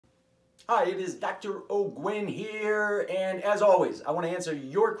Hi, it is Dr. O'Gwyn here, and as always, I want to answer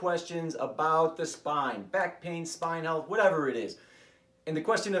your questions about the spine, back pain, spine health, whatever it is. And the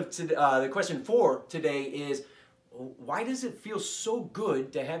question for today is, why does it feel so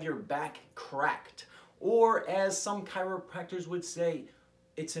good to have your back cracked? Or as some chiropractors would say,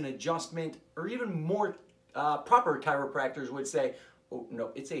 it's an adjustment, or even more proper chiropractors would say, oh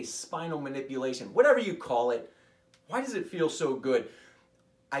no, it's a spinal manipulation. Whatever you call it, why does it feel so good?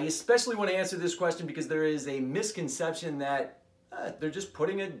 I especially want to answer this question because there is a misconception that they're just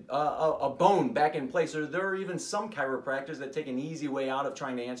putting a bone back in place. Or there are even some chiropractors that take an easy way out of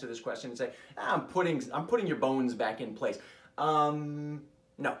trying to answer this question and say, I'm putting your bones back in place. No,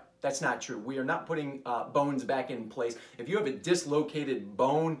 that's not true. We are not putting bones back in place. If you have a dislocated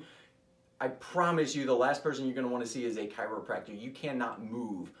bone, I promise you the last person you're going to want to see is a chiropractor. You cannot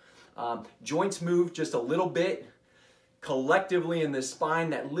move. Joints move just a little bit. Collectively in the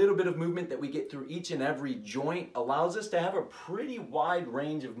spine, that little bit of movement that we get through each and every joint allows us to have a pretty wide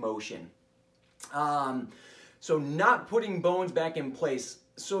range of motion. So not putting bones back in place.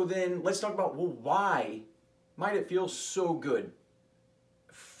 So then let's talk about, well, why might it feel so good?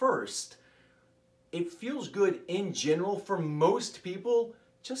 First, it feels good in general for most people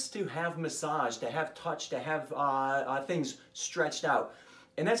just to have massage, to have touch, to have things stretched out.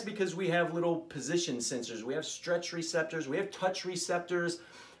 And that's because we have little position sensors, we have stretch receptors, we have touch receptors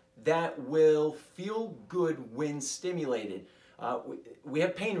that will feel good when stimulated. We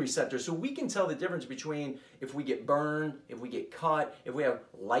have pain receptors, so we can tell the difference between if we get burned, if we get cut, if we have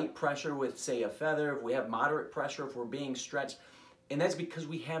light pressure with, say, a feather, if we have moderate pressure, if we're being stretched. And that's because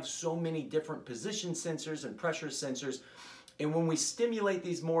we have so many different position sensors and pressure sensors. And when we stimulate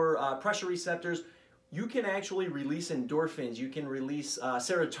these more pressure receptors, you can actually release endorphins, you can release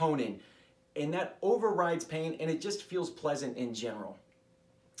serotonin, and that overrides pain, and it just feels pleasant in general.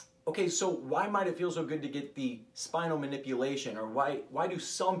 Okay, so why might it feel so good to get the spinal manipulation, or why do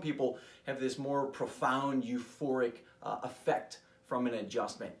some people have this more profound euphoric effect from an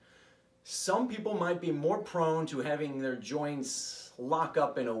adjustment? Some people might be more prone to having their joints lock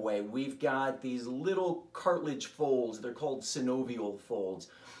up in a way. We've got these little cartilage folds, they're called synovial folds.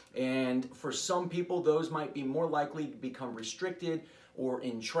 And for some people, those might be more likely to become restricted or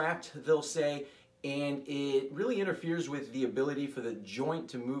entrapped, they'll say, and it really interferes with the ability for the joint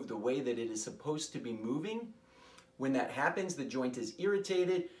to move the way that it is supposed to be moving. When that happens, the joint is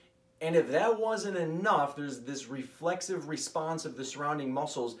irritated, and if that wasn't enough, there's this reflexive response of the surrounding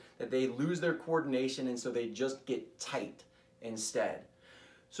muscles that they lose their coordination, and so they just get tight instead.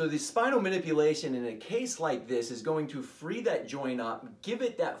 So the spinal manipulation in a case like this is going to free that joint up, give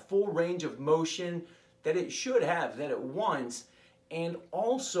it that full range of motion that it should have, that it wants, and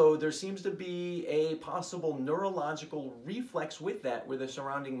also there seems to be a possible neurological reflex with that where the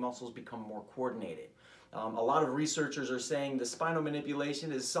surrounding muscles become more coordinated. A lot of researchers are saying the spinal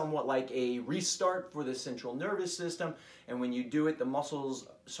manipulation is somewhat like a restart for the central nervous system, and when you do it, the muscles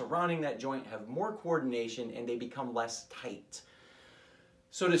surrounding that joint have more coordination and they become less tight.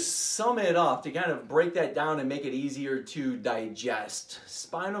 So to sum it up, to kind of break that down and make it easier to digest,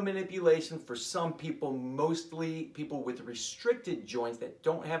 spinal manipulation for some people, mostly people with restricted joints that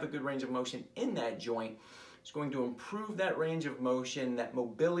don't have a good range of motion in that joint, is going to improve that range of motion, that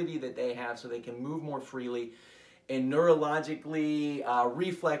mobility that they have so they can move more freely, and neurologically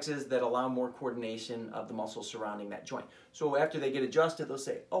reflexes that allow more coordination of the muscles surrounding that joint. So after they get adjusted, they'll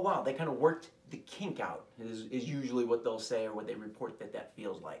say, oh wow, they kind of worked the kink out, is usually what they'll say or what they report that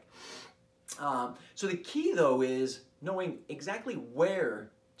feels like. So the key though is knowing exactly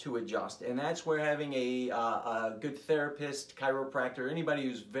where to adjust, and that's where having a good therapist, chiropractor, anybody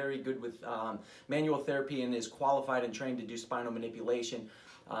who's very good with manual therapy and is qualified and trained to do spinal manipulation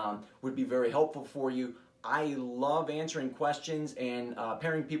would be very helpful for you. I love answering questions and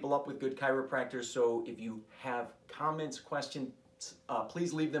pairing people up with good chiropractors, so if you have comments, questions,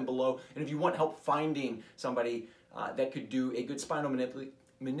 please leave them below. And if you want help finding somebody that could do a good spinal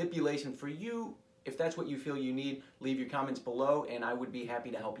manipulation for you, if that's what you feel you need, leave your comments below and I would be happy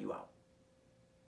to help you out.